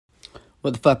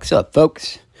What the fuck's up,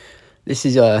 folks? This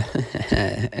is, I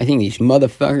think these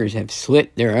motherfuckers have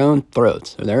slit their own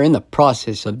throats, or they're in the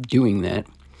process of doing that.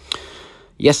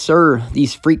 Yes, sir,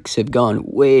 these freaks have gone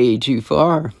way too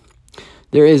far.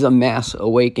 There is a mass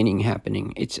awakening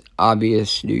happening. It's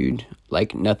obvious, dude.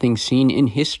 Like nothing seen in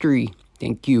history.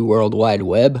 Thank you, World Wide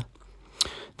Web.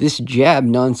 This jab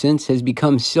nonsense has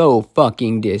become so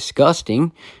fucking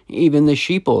disgusting, even the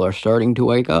sheeple are starting to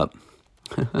wake up.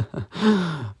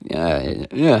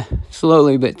 Yeah,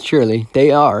 slowly but surely,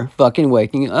 they are fucking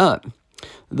waking up.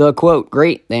 The quote,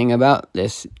 great thing about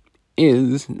this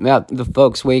is, about the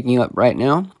folks waking up right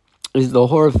now, is the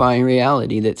horrifying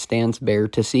reality that stands bare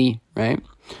to see, right?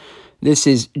 This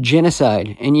is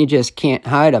genocide, and you just can't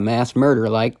hide a mass murder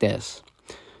like this.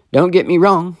 Don't get me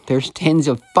wrong, there's tens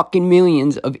of fucking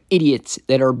millions of idiots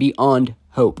that are beyond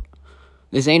hope.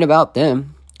 This ain't about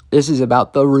them. This is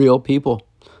about the real people.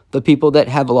 The people that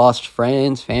have lost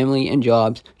friends, family, and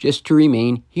jobs just to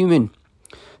remain human.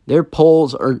 Their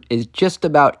polls is just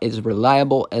about as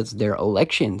reliable as their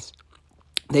elections.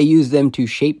 They use them to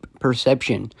shape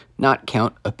perception, not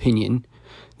count opinion.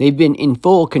 They've been in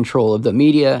full control of the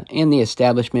media and the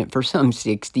establishment for some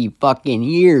 60 fucking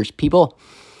years, people.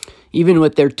 Even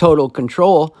with their total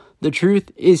control, the truth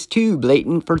is too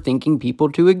blatant for thinking people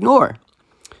to ignore.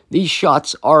 These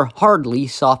shots are hardly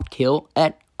soft kill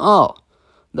at all.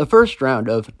 The first round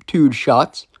of 2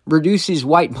 shots reduces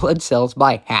white blood cells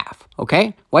by half,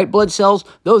 okay? White blood cells,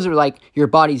 those are like your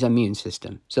body's immune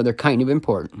system, so they're kind of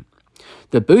important.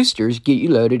 The boosters get you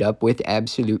loaded up with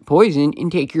absolute poison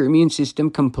and take your immune system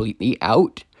completely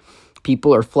out.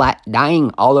 People are flat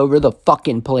dying all over the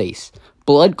fucking place.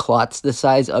 Blood clots the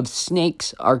size of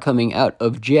snakes are coming out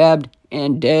of jabbed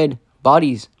and dead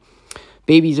bodies.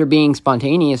 Babies are being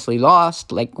spontaneously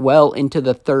lost, like well into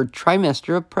the 3rd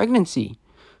trimester of pregnancy.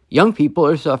 Young people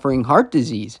are suffering heart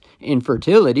disease,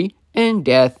 infertility, and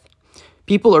death.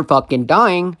 People are fucking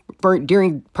dying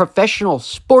during professional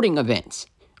sporting events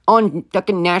on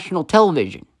fucking national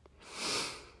television.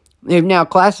 They've now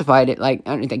classified it like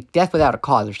death without a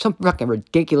cause or some fucking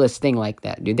ridiculous thing like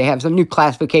that, dude. They have some new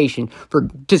classification for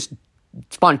just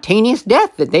spontaneous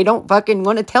death that they don't fucking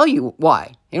want to tell you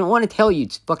why. They don't want to tell you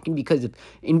it's fucking because of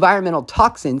environmental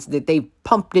toxins that they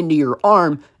pumped into your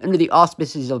arm under the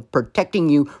auspices of protecting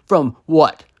you from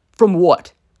what? From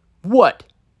what? What?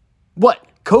 What?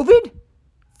 COVID?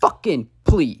 Fucking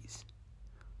please.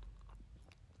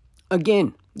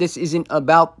 Again, this isn't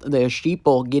about the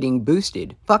sheeple getting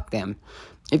boosted. Fuck them.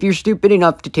 If you're stupid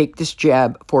enough to take this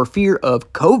jab for fear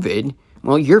of COVID,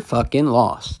 well, you're fucking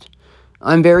lost.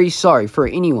 I'm very sorry for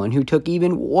anyone who took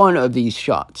even one of these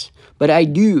shots, but I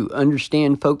do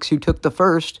understand folks who took the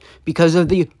first because of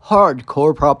the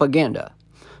hardcore propaganda.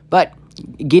 But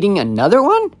getting another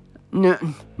one?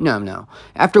 No.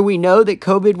 After we know that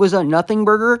COVID was a nothing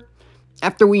burger,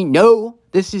 after we know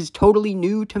this is totally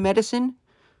new to medicine,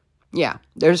 yeah,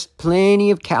 there's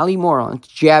plenty of Cali morons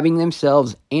jabbing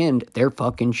themselves and their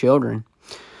fucking children.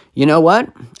 You know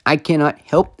what? I cannot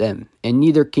help them, and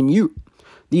neither can you.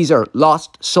 These are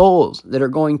lost souls that are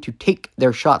going to take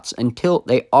their shots until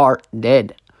they are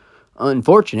dead.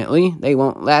 Unfortunately, they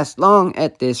won't last long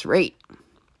at this rate.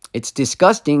 It's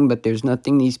disgusting, but there's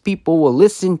nothing these people will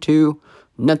listen to.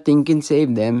 Nothing can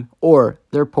save them or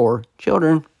their poor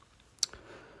children.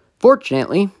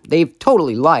 Fortunately, they've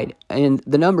totally lied, and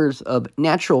the numbers of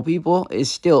natural people is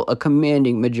still a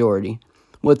commanding majority.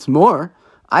 What's more,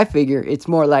 I figure it's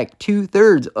more like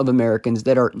 2/3 of Americans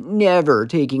that are never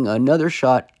taking another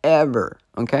shot ever,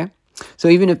 okay? So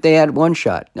even if they had one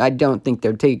shot, I don't think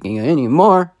they're taking any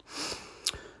more.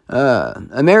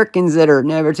 Americans that are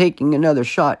never taking another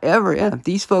shot ever, yeah,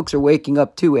 these folks are waking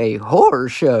up to a horror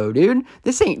show, dude.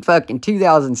 This ain't fucking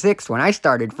 2006 when I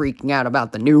started freaking out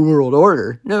about the New World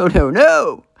Order. No.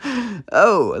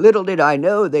 Oh, little did I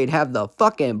know they'd have the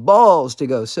fucking balls to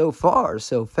go so far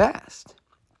so fast.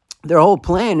 Their whole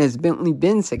plan has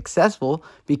been successful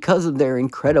because of their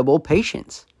incredible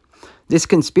patience. This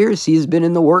conspiracy has been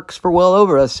in the works for well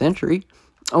over a century.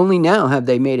 Only now have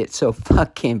they made it so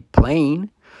fucking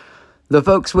plain. The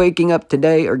folks waking up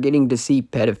today are getting to see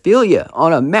pedophilia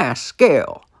on a mass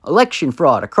scale, election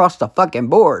fraud across the fucking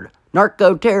board,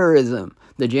 narco-terrorism,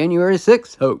 the January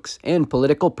 6th hoax, and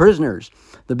political prisoners,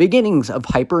 the beginnings of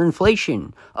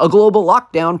hyperinflation, a global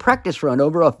lockdown practice run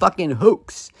over a fucking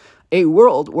hoax, a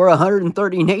world where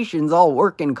 130 nations all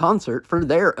work in concert for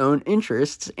their own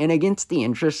interests and against the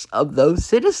interests of those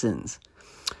citizens.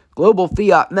 Global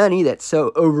fiat money that's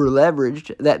so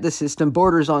over-leveraged that the system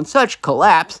borders on such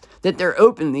collapse that they're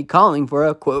openly calling for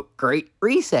a, quote, great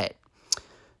reset.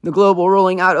 The global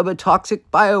rolling out of a toxic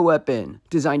bioweapon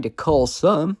designed to cull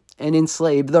some and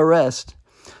enslave the rest.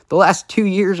 The last 2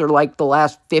 years are like the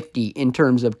last 50 in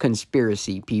terms of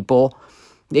conspiracy, people.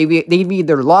 They've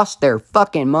either lost their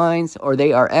fucking minds or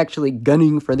they are actually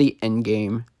gunning for the end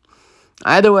game.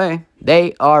 Either way,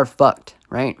 they are fucked,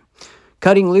 right?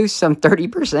 Cutting loose some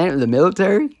 30% of the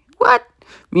military? What?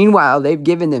 Meanwhile, they've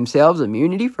given themselves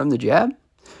immunity from the jab?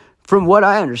 From what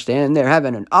I understand, they're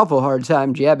having an awful hard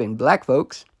time jabbing black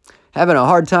folks, having a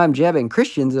hard time jabbing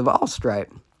Christians of all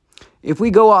stripe. If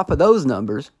we go off of those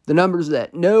numbers, the numbers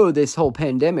that know this whole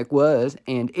pandemic was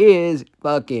and is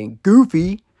fucking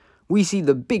goofy, we see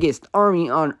the biggest army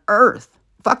on earth.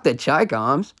 Fuck the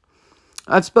Chi-Coms.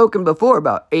 I've spoken before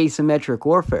about asymmetric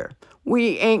warfare.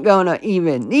 We ain't gonna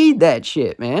even need that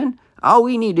shit, man. All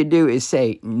we need to do is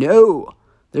say no.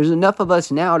 There's enough of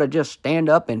us now to just stand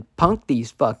up and punk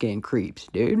these fucking creeps,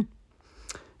 dude.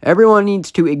 Everyone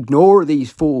needs to ignore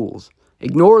these fools.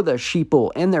 Ignore the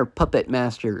sheeple and their puppet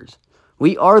masters.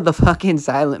 We are the fucking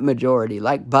silent majority,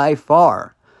 like by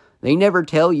far. They never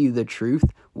tell you the truth.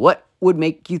 What would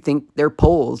make you think their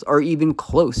polls are even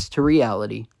close to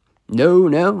reality?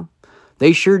 No.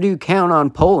 They sure do count on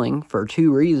polling for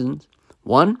 2 reasons.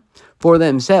 1, for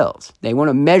themselves. They want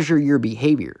to measure your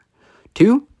behavior.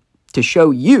 2, to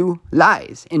show you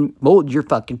lies and mold your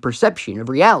fucking perception of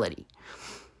reality.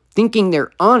 Thinking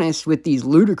they're honest with these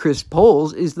ludicrous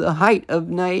polls is the height of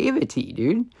naivety,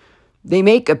 dude. They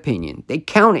make opinion. They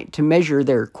count it to measure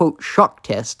their, quote, shock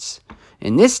tests.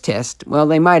 In this test, well,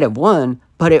 they might have won,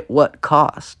 but at what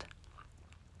cost?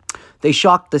 They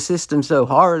shocked the system so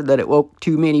hard that it woke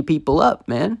too many people up,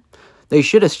 man. They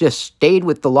should have just stayed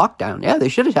with the lockdown. Yeah, they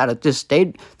should have had it just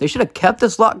stayed. They should have kept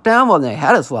us locked down when they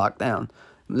had us locked down.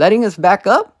 Letting us back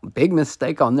up? Big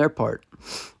mistake on their part.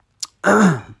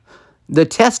 The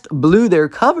test blew their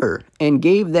cover and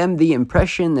gave them the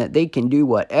impression that they can do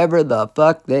whatever the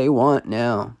fuck they want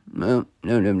now. No.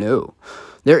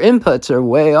 Their inputs are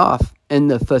way off, and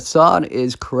the facade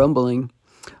is crumbling.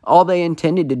 All they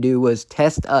intended to do was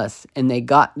test us, and they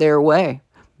got their way,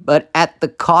 but at the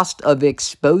cost of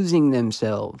exposing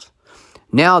themselves.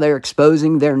 Now they're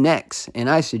exposing their necks, and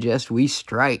I suggest we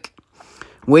strike.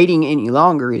 Waiting any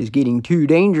longer is getting too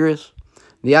dangerous.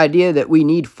 The idea that we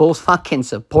need full fucking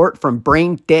support from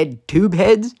brain-dead tube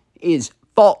heads is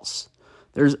false.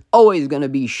 There's always going to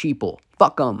be sheeple.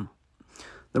 Fuck them.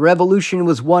 The revolution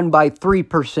was won by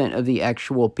 3% of the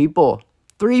actual people.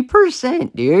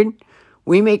 3%, dude.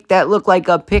 We make that look like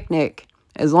a picnic.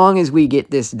 As long as we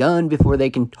get this done before they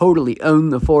can totally own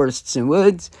the forests and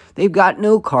woods, they've got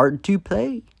no card to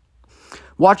play.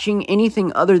 Watching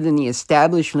anything other than the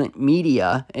establishment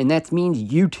media, and that means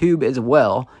YouTube as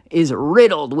well, is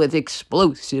riddled with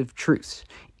explosive truths.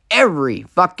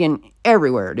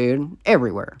 Everywhere, dude.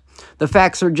 Everywhere. The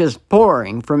facts are just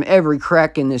pouring from every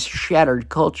crack in this shattered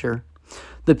culture.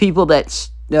 The people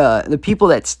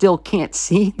that still can't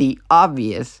see the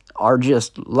obvious are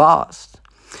just lost.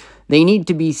 They need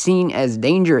to be seen as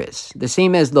dangerous, the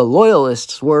same as the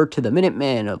Loyalists were to the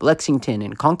Minutemen of Lexington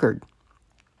and Concord.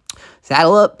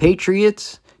 Saddle up,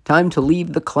 patriots. Time to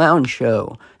leave the clown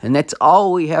show. And that's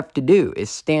all we have to do is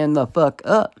stand the fuck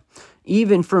up.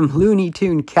 Even from Looney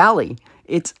Tune Cali,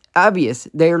 it's obvious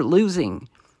they're losing.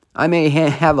 I may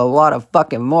have a lot of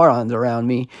fucking morons around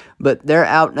me, but they're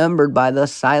outnumbered by the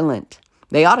silent.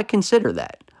 They ought to consider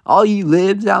that. All you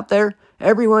libs out there,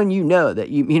 everyone you know that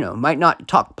you might not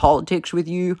talk politics with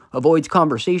you, avoids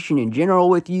conversation in general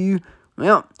with you,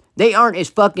 well, they aren't as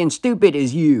fucking stupid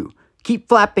as you. Keep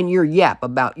flapping your yap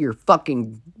about your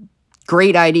fucking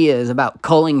great ideas about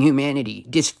culling humanity,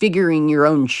 disfiguring your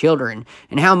own children,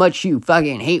 and how much you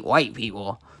fucking hate white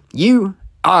people. You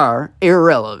are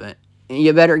irrelevant. And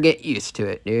you better get used to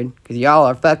it, dude. Because y'all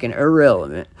are fucking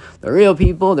irrelevant. The real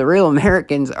people, the real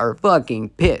Americans are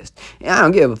fucking pissed. And I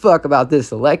don't give a fuck about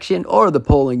this election or the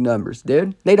polling numbers,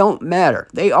 dude. They don't matter.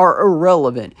 They are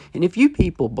irrelevant. And if you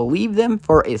people believe them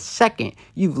for a second,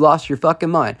 you've lost your fucking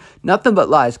mind. Nothing but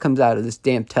lies comes out of this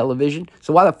damn television.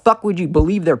 So why the fuck would you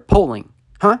believe they're polling?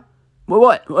 Huh?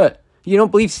 What? You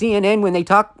don't believe CNN when they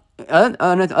talk on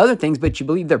other things, but you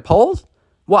believe their polls?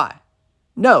 Why?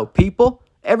 No, people.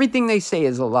 Everything they say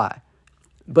is a lie.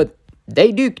 But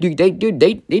they do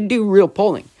real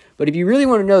polling. But if you really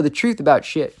want to know the truth about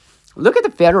shit, look at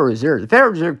the Federal Reserve. The Federal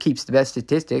Reserve keeps the best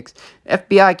statistics.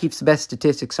 FBI keeps the best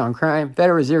statistics on crime.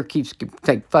 Federal Reserve keeps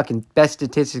like fucking best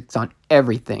statistics on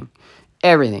everything.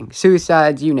 Everything.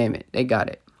 Suicides, you name it. They got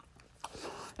it.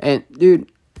 And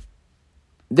dude,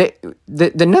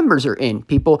 the numbers are in,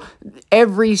 people.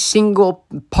 Every single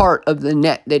part of the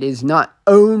net that is not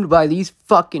owned by these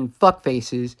fucking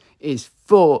fuckfaces is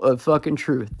full of fucking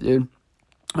truth, dude.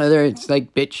 Whether it's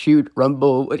like BitChute,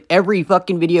 Rumble, every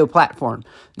fucking video platform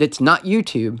that's not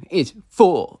YouTube is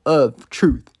full of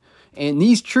truth. And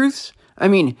these truths, I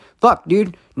mean, fuck,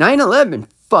 dude, 9/11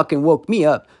 fucking woke me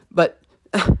up. But,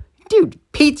 dude,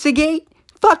 Pizzagate,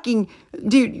 fucking,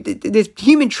 dude, this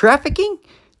human trafficking,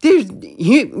 there's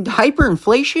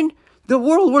hyperinflation. The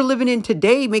world we're living in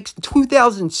today makes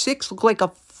 2006 look like a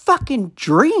fucking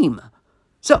dream.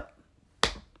 So,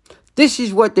 this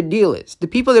is what the deal is. The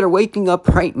people that are waking up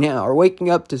right now are waking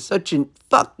up to such a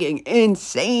fucking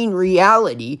insane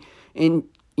reality. And,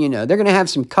 you know, they're going to have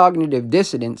some cognitive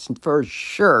dissonance for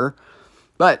sure.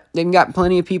 But they've got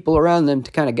plenty of people around them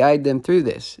to kind of guide them through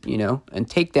this, you know, and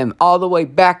take them all the way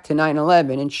back to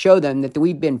 9/11 and show them that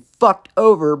we've been fucked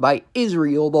over by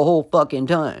Israel the whole fucking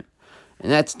time.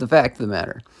 And that's the fact of the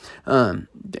matter.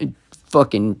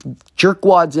 Fucking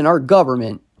jerkwads in our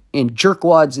government and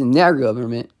jerkwads in their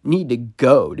government need to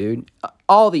go, dude.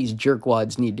 All these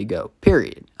jerkwads need to go,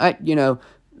 period.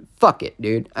 Fuck it,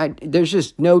 dude. There's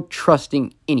just no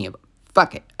trusting any of them.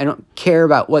 Fuck it. I don't care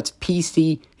about what's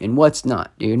PC and what's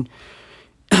not, dude.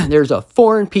 There's a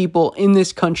foreign people in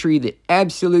this country that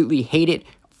absolutely hate it,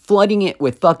 flooding it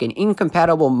with fucking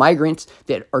incompatible migrants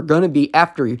that are going to be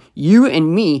after you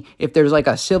and me if there's like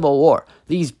a civil war.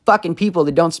 These fucking people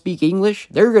that don't speak English,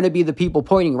 they're going to be the people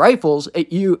pointing rifles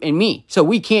at you and me. So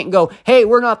we can't go, hey,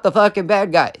 we're not the fucking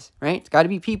bad guys, right? It's got to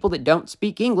be people that don't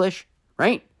speak English,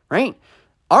 right? Right?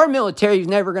 Our military is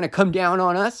never going to come down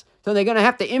on us, so they're going to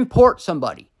have to import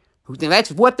somebody.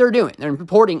 That's what they're doing. They're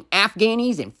importing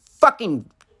Afghanis and fucking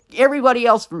everybody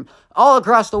else from all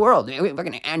across the world.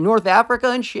 Fucking North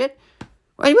Africa and shit.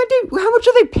 How much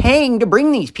are they paying to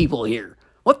bring these people here?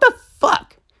 What the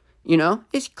fuck? You know,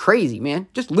 it's crazy, man.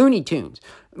 Just Looney Tunes.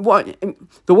 What,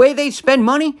 the way they spend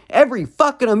money, every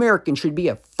fucking American should be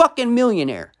a fucking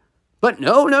millionaire. But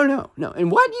no.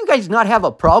 And why do you guys not have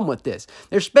a problem with this?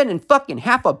 They're spending fucking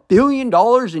 $500 million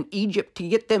in Egypt to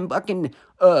get them fucking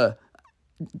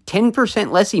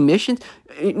 10% less emissions.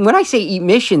 When I say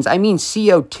emissions, I mean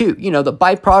CO2. You know, the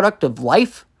byproduct of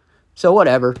life. So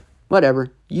whatever.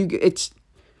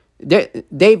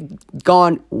 They've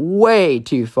gone way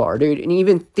too far, dude. And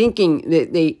even thinking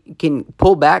that they can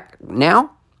pull back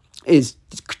now is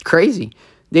crazy.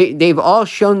 They've all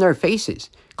shown their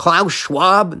faces. Klaus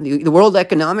Schwab, the World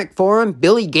Economic Forum,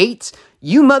 Billy Gates,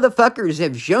 you motherfuckers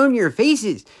have shown your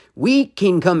faces. We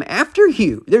can come after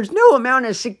you. There's no amount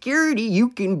of security you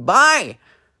can buy.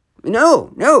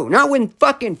 No, not when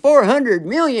fucking 400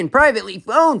 million privately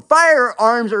owned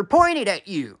firearms are pointed at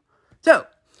you. So,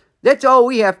 that's all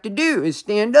we have to do is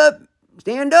stand up.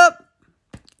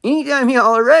 Anytime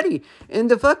y'all are ready. And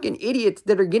the fucking idiots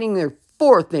that are getting their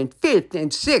 4th and 5th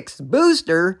and 6th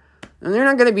booster, and they're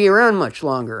not going to be around much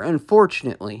longer,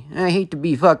 unfortunately. I hate to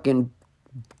be fucking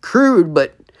crude,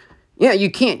 but yeah,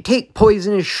 you can't take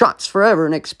poisonous shots forever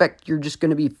and expect you're just going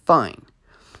to be fine.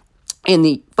 And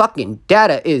the fucking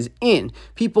data is in.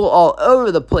 People all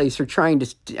over the place are trying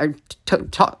to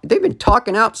talk. They've been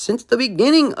talking out since the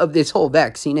beginning of this whole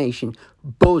vaccination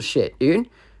bullshit, dude.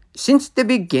 Since the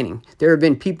beginning, there have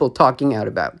been people talking out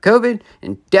about COVID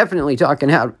and definitely talking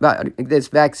out about this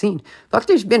vaccine. Fuck,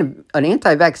 there's been an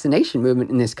anti-vaccination movement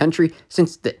in this country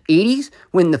since the 80s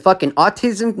when the fucking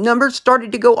autism numbers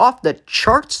started to go off the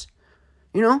charts,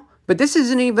 you know? But this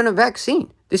isn't even a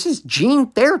vaccine. This is gene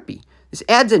therapy. This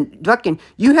adds a fucking,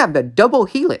 you have a double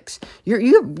helix. Your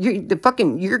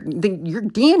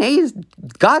DNA is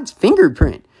God's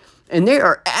fingerprint. And they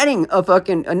are adding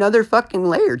another fucking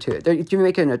layer to it. They're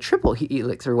making a triple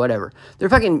helix or whatever. They're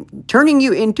fucking turning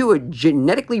you into a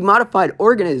genetically modified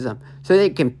organism so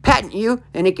they can patent you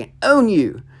and they can own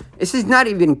you. This is not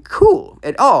even cool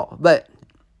at all, but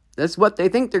that's what they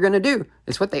think they're going to do.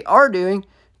 It's what they are doing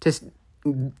to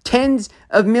tens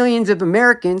of millions of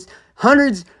Americans,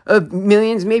 hundreds of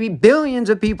millions, maybe billions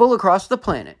of people across the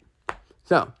planet.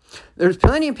 So, there's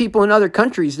plenty of people in other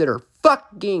countries that are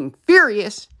fucking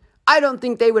furious. I don't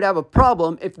think they would have a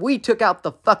problem if we took out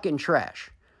the fucking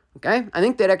trash. Okay? I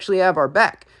think they'd actually have our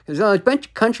back. There's a bunch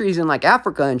of countries in like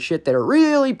Africa and shit that are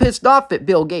really pissed off at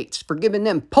Bill Gates for giving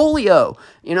them polio,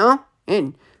 you know?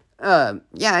 And,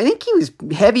 yeah, I think he was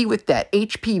heavy with that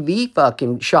HPV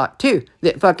fucking shot too.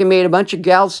 That fucking made a bunch of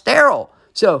gals sterile.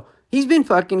 So, he's been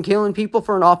fucking killing people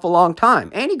for an awful long time.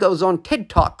 And he goes on TED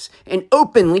Talks and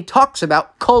openly talks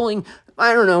about culling,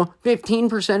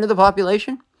 15% of the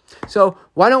population. So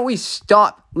why don't we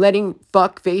stop letting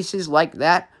fuck faces like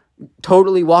that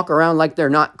totally walk around like they're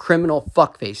not criminal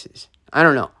fuck faces? I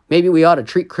don't know. Maybe we ought to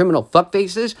treat criminal fuck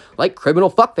faces like criminal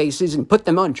fuck faces and put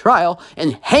them on trial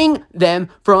and hang them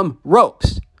from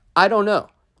ropes. I don't know.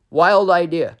 Wild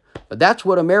idea. But that's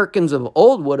what Americans of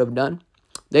old would have done.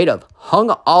 They'd have hung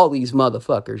all these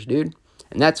motherfuckers, dude.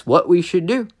 And that's what we should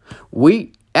do.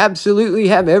 We absolutely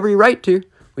have every right to.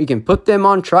 We can put them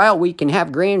on trial. We can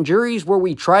have grand juries where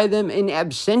we try them in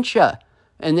absentia.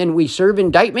 And then we serve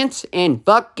indictments and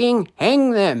fucking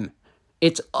hang them.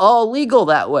 It's all legal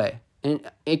that way. And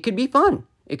it could be fun.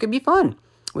 It could be fun.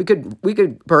 We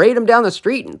could parade them down the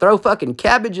street and throw fucking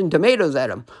cabbage and tomatoes at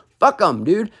them. Fuck them,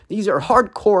 dude. These are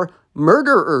hardcore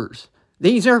murderers.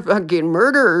 These are fucking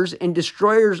murderers and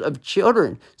destroyers of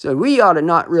children. So we ought to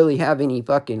not really have any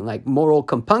fucking like moral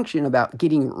compunction about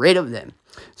getting rid of them.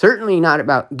 Certainly not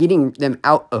about getting them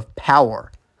out of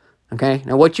power. Okay?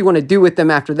 Now what you want to do with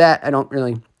them after that, I don't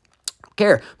really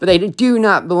care. But they do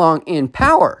not belong in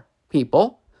power,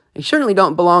 people. They certainly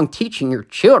don't belong teaching your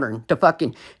children to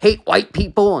fucking hate white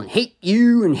people and hate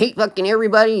you and hate fucking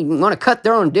everybody and want to cut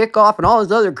their own dick off and all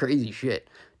this other crazy shit.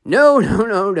 No.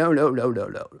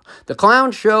 The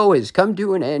clown show has come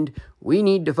to an end. We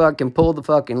need to fucking pull the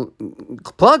fucking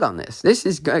plug on this.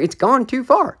 It's gone too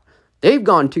far. They've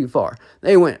gone too far.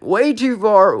 They went way too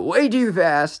far, way too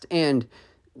fast, and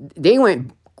they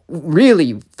went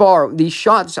really far. These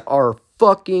shots are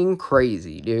fucking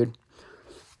crazy, dude.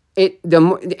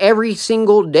 Every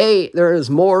single day there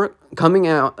is more coming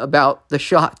out about the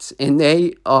shots, and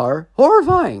they are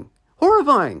horrifying.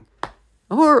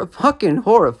 Fucking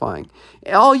horrifying.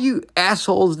 All you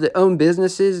assholes that own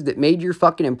businesses that made your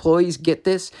fucking employees get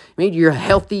this, made your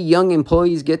healthy young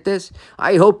employees get this,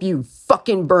 I hope you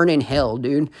fucking burn in hell,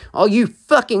 dude. All you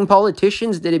fucking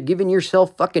politicians that have given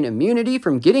yourself fucking immunity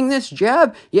from getting this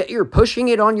jab, yet you're pushing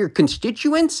it on your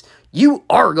constituents, you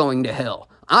are going to hell.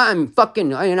 And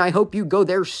I hope you go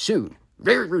there soon.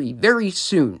 Very, very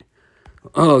soon.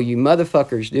 Oh, you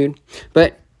motherfuckers, dude.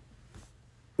 But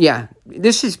yeah,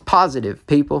 this is positive,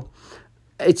 people.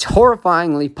 It's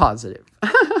horrifyingly positive.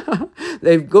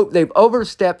 They've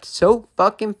overstepped so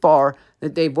fucking far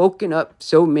that they've woken up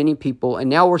so many people, and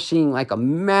now we're seeing like a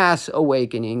mass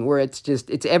awakening where it's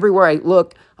everywhere I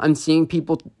look, I'm seeing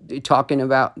people talking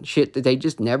about shit that they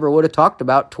just never would have talked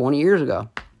about 20 years ago.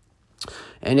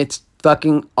 And it's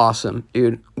fucking awesome,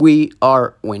 dude. We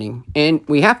are winning, and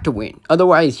we have to win.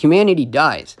 Otherwise, humanity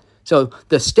dies. So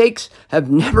the stakes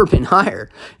have never been higher,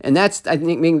 and I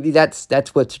think maybe that's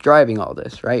what's driving all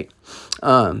this, right?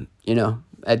 I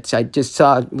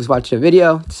was watching a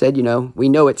video. It said, we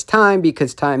know it's time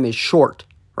because time is short,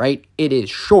 right? It is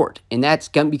short, and that's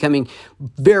becoming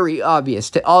very obvious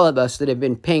to all of us that have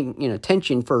been paying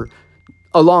attention for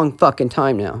a long fucking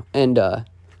time now, and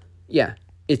yeah.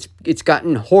 It's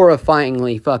gotten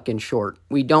horrifyingly fucking short.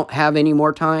 We don't have any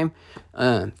more time.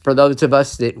 For those of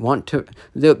us that want to,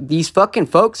 these fucking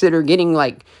folks that are getting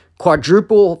like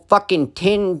quadruple fucking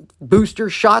 10 booster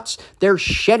shots, they're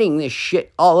shedding this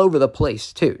shit all over the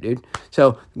place too, dude.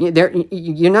 So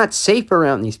you're not safe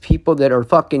around these people that are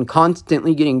fucking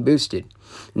constantly getting boosted.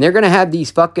 And they're going to have these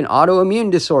fucking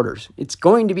autoimmune disorders. It's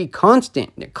going to be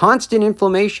constant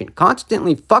inflammation,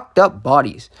 constantly fucked up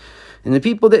bodies. And the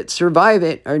people that survive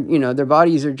it are, their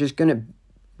bodies are just going to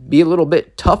be a little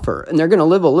bit tougher, and they're going to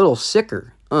live a little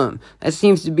sicker. That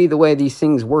seems to be the way these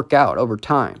things work out over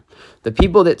time. The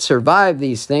people that survive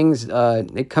these things,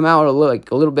 they come out a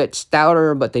little bit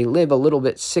stouter, but they live a little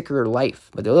bit sicker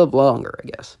life. But they live longer, I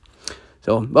guess.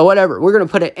 So, but whatever. We're going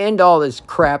to put an end to all this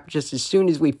crap just as soon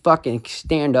as we fucking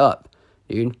stand up,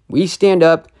 dude. We stand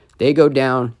up, they go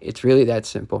down. It's really that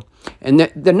simple. And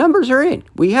the numbers are in.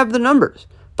 We have the numbers.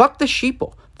 Fuck the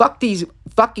sheeple. Fuck these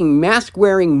fucking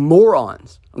mask-wearing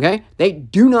morons, okay? They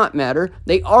do not matter.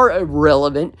 They are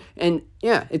irrelevant. And,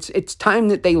 yeah, it's time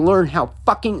that they learn how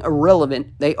fucking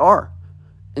irrelevant they are.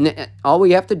 And all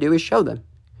we have to do is show them.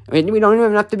 I mean, we don't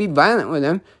even have to be violent with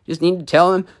them. Just need to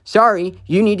tell them, sorry,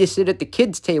 you need to sit at the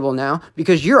kids' table now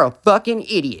because you're a fucking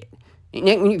idiot. And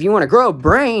if you want to grow a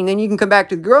brain, then you can come back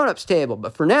to the grown-ups table.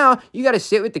 But for now, you got to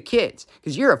sit with the kids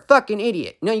because you're a fucking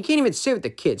idiot. No, you can't even sit with the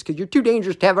kids because you're too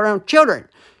dangerous to have around children.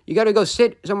 You got to go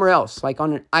sit somewhere else, like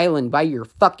on an island by your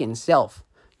fucking self.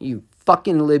 You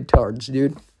fucking libtards,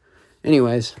 dude.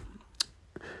 Anyways,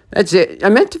 that's it. I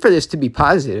meant for this to be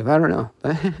positive. I don't know.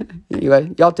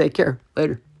 Anyway, y'all take care.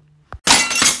 Later.